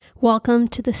Welcome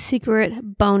to the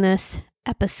secret bonus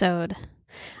episode.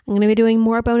 I'm going to be doing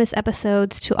more bonus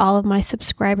episodes to all of my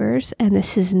subscribers, and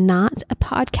this is not a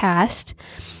podcast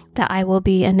that I will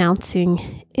be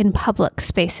announcing in public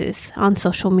spaces on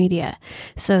social media.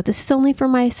 So this is only for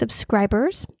my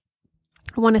subscribers.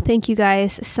 I want to thank you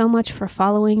guys so much for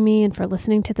following me and for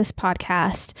listening to this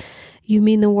podcast. You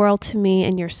mean the world to me,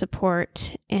 and your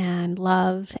support and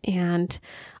love and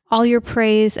all your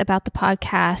praise about the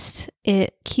podcast.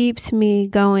 It keeps me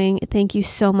going. Thank you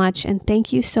so much. And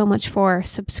thank you so much for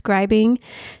subscribing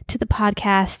to the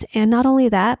podcast. And not only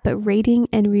that, but rating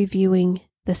and reviewing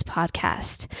this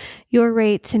podcast. Your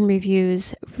rates and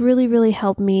reviews really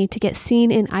help me to get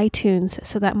seen in iTunes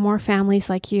so that more families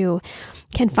like you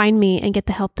can find me and get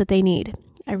the help that they need.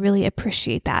 I really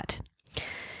appreciate that.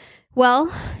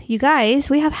 Well, you guys,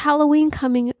 we have Halloween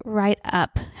coming right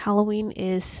up. Halloween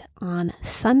is on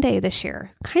Sunday this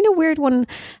year. Kind of weird when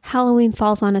Halloween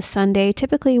falls on a Sunday.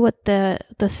 Typically what the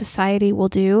society will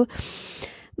do,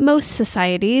 most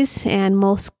societies and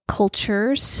most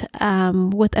cultures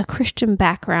with a Christian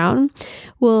background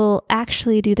will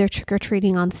actually do their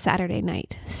trick-or-treating on Saturday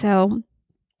night. So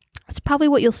that's probably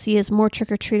what you'll see is more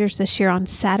trick-or-treaters this year on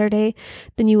Saturday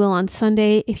than you will on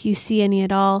Sunday, if you see any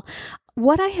at all.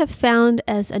 What I have found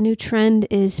as a new trend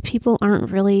is people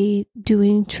aren't really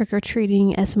doing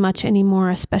trick-or-treating as much anymore,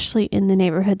 especially in the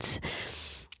neighborhoods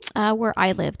where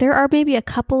I live. There are maybe a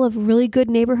couple of really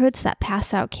good neighborhoods that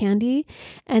pass out candy,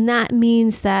 and that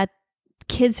means that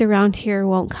kids around here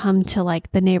won't come to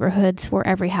like the neighborhoods where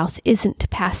every house isn't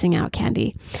passing out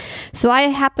candy. So I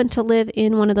happen to live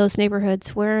in one of those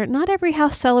neighborhoods where not every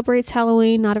house celebrates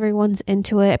Halloween, not everyone's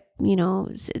into it,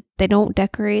 they don't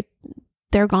decorate,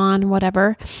 they're gone,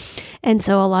 whatever. And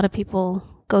so a lot of people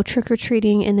go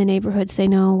trick-or-treating in the neighborhoods they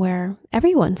know where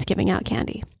everyone's giving out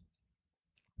candy.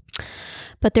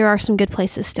 But there are some good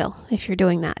places still if you're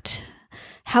doing that.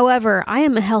 However, I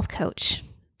am a health coach,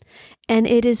 and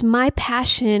it is my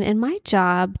passion and my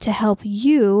job to help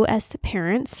you as the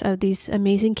parents of these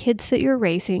amazing kids that you're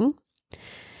raising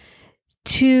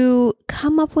to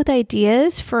come up with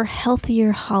ideas for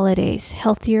healthier holidays,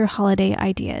 healthier holiday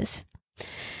ideas.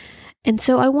 And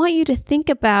so I want you to think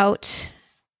about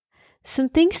some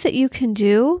things that you can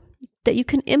do, that you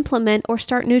can implement or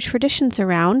start new traditions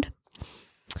around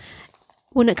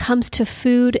when it comes to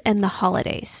food and the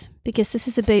holidays, because this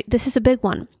is a big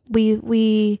one.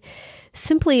 We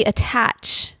simply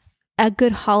attach a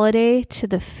good holiday to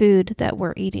the food that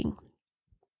we're eating.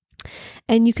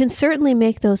 And you can certainly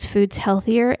make those foods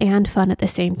healthier and fun at the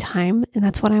same time, and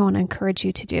that's what I want to encourage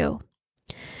you to do.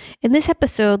 In this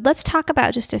episode, let's talk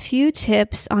about just a few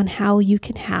tips on how you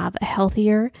can have a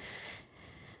healthier,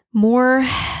 more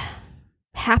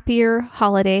happier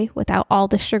holiday without all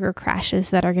the sugar crashes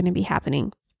that are going to be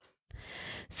happening.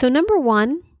 So number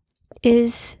one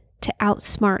is to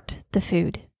outsmart the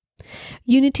food.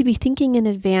 You need to be thinking in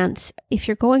advance if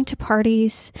you're going to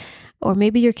parties, or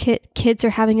maybe your kids are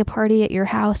having a party at your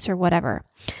house or whatever.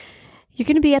 You're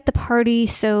going to be at the party,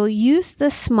 so use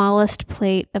the smallest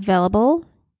plate available.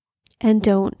 And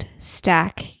don't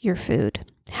stack your food.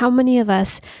 How many of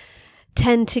us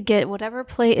tend to get whatever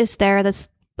plate is there that's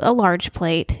a large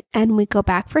plate, and we go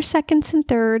back for seconds and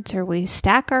thirds, or we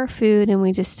stack our food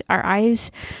and our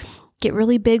eyes get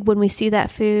really big when we see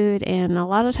that food, and a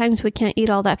lot of times we can't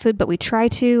eat all that food, but we try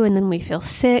to, and then we feel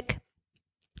sick.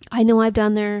 I know I've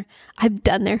been there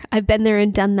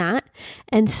and done that.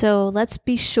 And so let's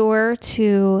be sure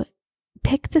to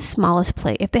pick the smallest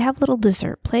plate. If they have little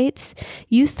dessert plates,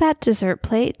 use that dessert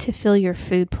plate to fill your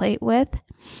food plate with.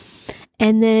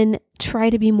 And then try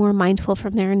to be more mindful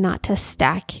from there not to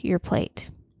stack your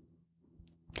plate.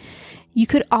 You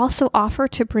could also offer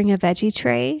to bring a veggie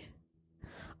tray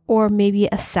or maybe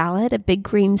a salad, a big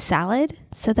green salad,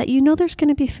 so that you know there's going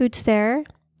to be foods there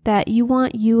that you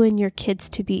want you and your kids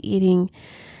to be eating,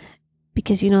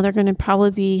 because you know they're going to probably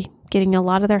be getting a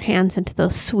lot of their hands into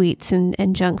those sweets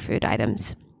and junk food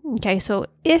items. Okay, so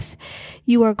if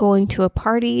you are going to a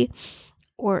party,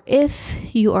 or if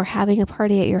you are having a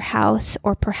party at your house,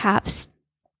 or perhaps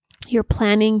you're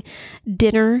planning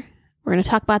dinner, we're going to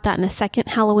talk about that in a second,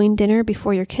 Halloween dinner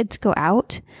before your kids go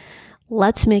out,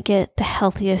 let's make it the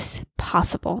healthiest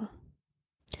possible.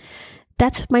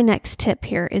 That's my next tip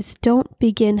here is don't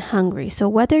begin hungry. So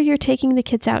whether you're taking the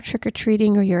kids out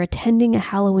trick-or-treating or you're attending a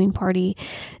Halloween party,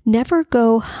 never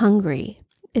go hungry.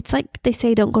 It's like they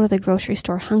say, don't go to the grocery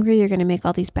store hungry. You're going to make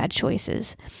all these bad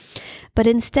choices. But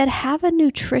instead, have a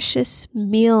nutritious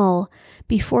meal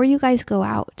before you guys go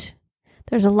out.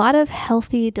 There's a lot of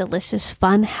healthy, delicious,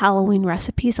 fun Halloween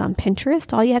recipes on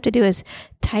Pinterest. All you have to do is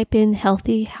type in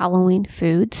healthy Halloween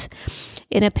foods,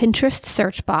 in a Pinterest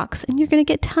search box, and you're going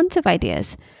to get tons of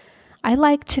ideas. I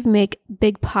like to make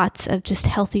big pots of just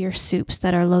healthier soups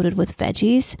that are loaded with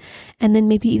veggies, and then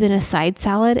maybe even a side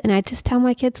salad. And I just tell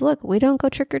my kids, look, we don't go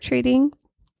trick-or-treating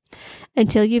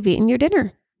until you've eaten your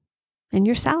dinner and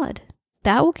your salad.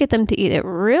 That will get them to eat it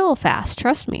real fast,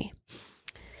 trust me.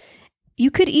 You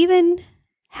could even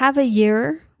have a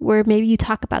year where maybe you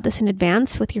talk about this in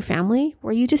advance with your family,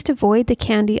 where you just avoid the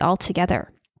candy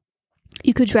altogether.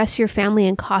 You could dress your family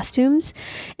in costumes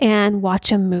and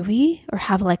watch a movie, or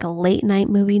have like a late night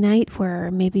movie night where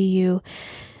maybe you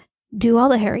do all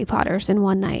the Harry Potters in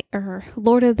one night, or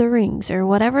Lord of the Rings, or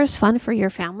whatever is fun for your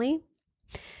family.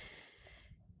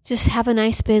 Just have a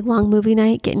nice big long movie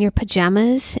night, get in your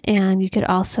pajamas, and you could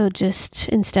also just,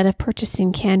 instead of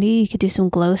purchasing candy, you could do some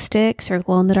glow sticks or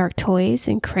glow-in-the-dark toys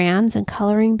and crayons and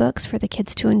coloring books for the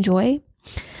kids to enjoy.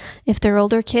 If they're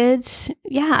older kids,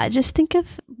 just think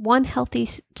of one healthy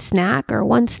snack or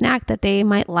one snack that they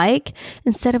might like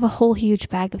instead of a whole huge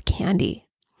bag of candy.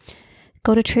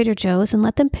 Go to Trader Joe's and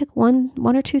let them pick one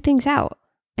or two things out,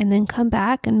 and then come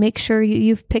back and make sure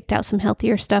you've picked out some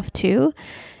healthier stuff too.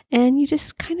 And you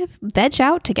just kind of veg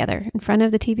out together in front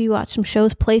of the TV, watch some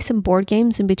shows, play some board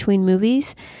games in between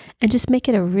movies, and just make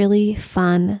it a really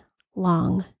fun,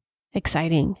 long,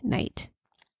 exciting night.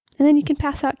 And then you can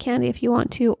pass out candy if you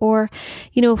want to. Or,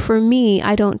 for me,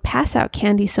 I don't pass out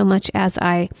candy so much as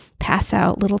I pass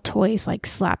out little toys like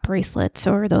slap bracelets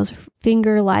or those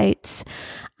finger lights.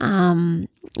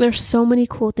 There's so many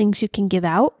cool things you can give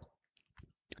out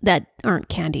that aren't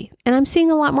candy. And I'm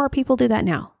seeing a lot more people do that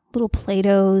now. Little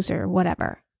Play-Dohs or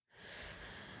whatever.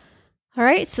 All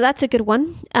right, so that's a good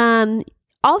one.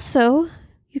 Also,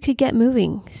 you could get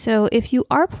moving. So if you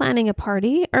are planning a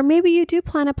party, or maybe you do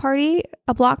plan a party,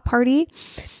 a block party,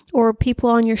 or people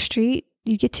on your street,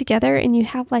 you get together and you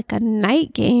have like a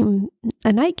night games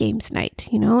night,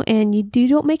 and you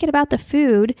don't make it about the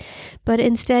food, but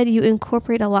instead you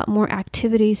incorporate a lot more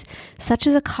activities, such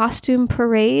as a costume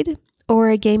parade, or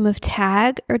a game of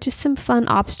tag, or just some fun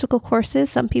obstacle courses.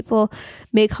 Some people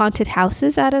make haunted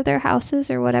houses out of their houses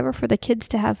or whatever for the kids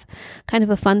to have kind of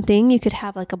a fun thing. You could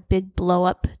have like a big blow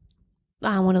up,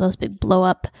 one of those big blow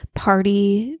up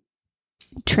party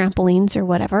trampolines or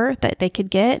whatever that they could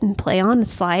get and play on, the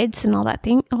slides and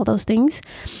all those things,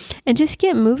 and just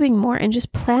get moving more and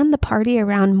just plan the party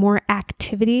around more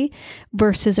activity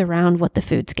versus around what the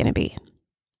food's going to be.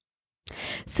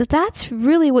 So that's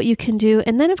really what you can do.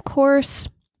 And then, of course,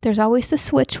 there's always the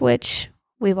Switch Witch.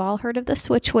 We've all heard of the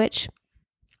Switch Witch.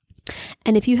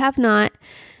 And if you have not,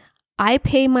 I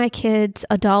pay my kids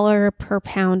 $1 per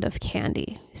pound of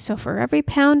candy. So for every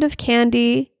pound of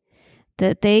candy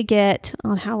that they get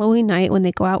on Halloween night when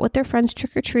they go out with their friends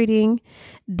trick-or-treating,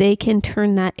 they can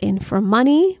turn that in for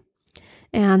money,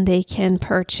 and they can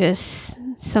purchase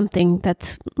something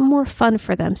that's more fun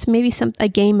for them. So maybe a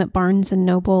game at Barnes and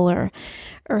Noble,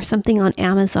 or something on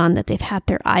Amazon that they've had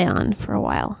their eye on for a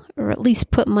while, or at least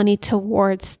put money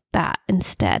towards that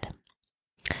instead.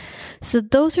 So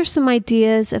those are some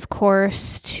ideas, of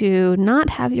course, to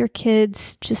not have your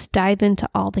kids just dive into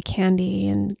all the candy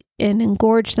and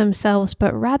engorge themselves,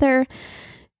 but rather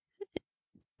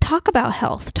talk about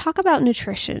health, talk about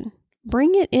nutrition.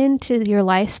 Bring it into your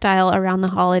lifestyle around the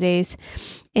holidays,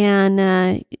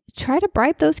 and try to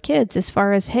bribe those kids as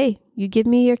far as, hey, you give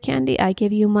me your candy, I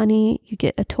give you money, you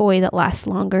get a toy that lasts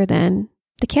longer than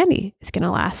the candy is going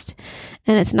to last,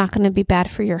 and it's not going to be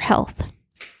bad for your health.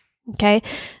 Okay,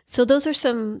 so those are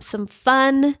some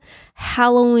fun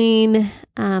Halloween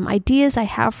ideas I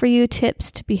have for you,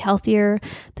 tips to be healthier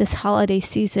this holiday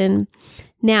season.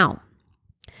 Now,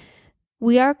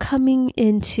 we are coming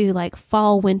into like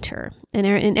fall, winter. And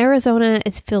in Arizona,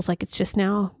 it feels like it's just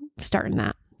now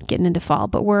getting into fall.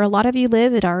 But where a lot of you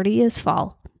live, it already is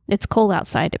fall. It's cold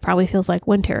outside. It probably feels like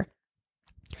winter.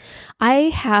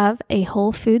 I have a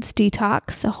Whole Foods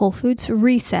detox, a Whole Foods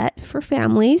reset for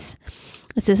families.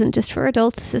 This isn't just for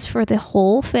adults. This is for the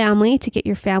whole family, to get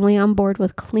your family on board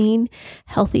with clean,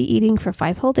 healthy eating for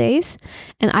 5 whole days.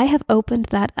 And I have opened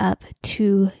that up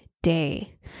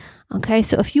today. Okay,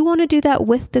 so if you want to do that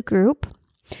with the group,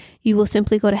 you will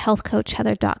simply go to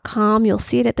healthcoachheather.com. You'll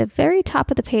see it at the very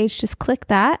top of the page. Just click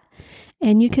that,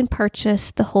 and you can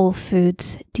purchase the Whole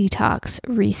Foods Detox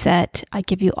Reset. I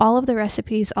give you all of the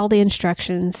recipes, all the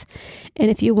instructions. And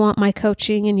if you want my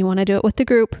coaching and you want to do it with the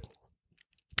group,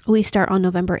 we start on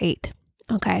November 8th.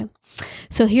 Okay,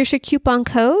 so here's your coupon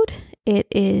code. It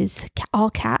is all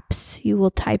caps. You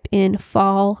will type in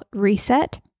Fall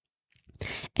Reset,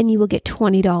 and you will get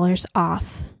 $20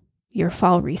 off your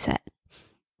fall reset.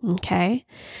 Okay,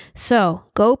 so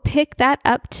go pick that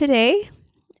up today.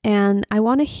 And I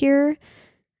want to hear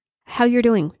how you're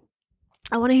doing.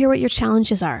 I want to hear what your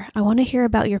challenges are. I want to hear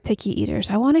about your picky eaters.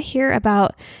 I want to hear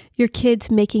about your kids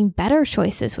making better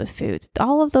choices with food.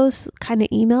 All of those kind of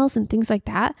emails and things like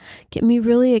that get me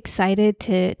really excited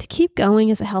to keep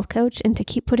going as a health coach and to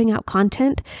keep putting out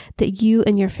content that you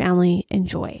and your family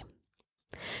enjoy.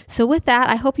 So with that,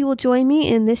 I hope you will join me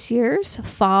in this year's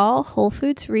Fall Whole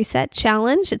Foods Reset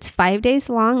Challenge. It's 5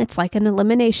 days long. It's like an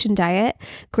elimination diet.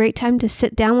 Great time to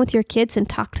sit down with your kids and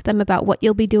talk to them about what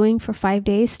you'll be doing for 5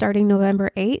 days starting November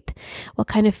 8th. What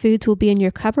kind of foods will be in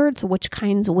your cupboards, which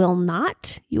kinds will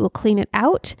not. You will clean it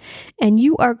out, and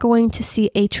you are going to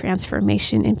see a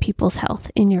transformation in people's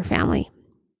health in your family.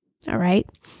 All right.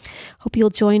 Hope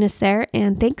you'll join us there.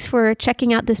 And thanks for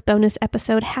checking out this bonus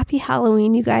episode. Happy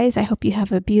Halloween, you guys. I hope you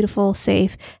have a beautiful,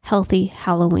 safe, healthy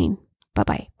Halloween.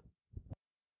 Bye-bye.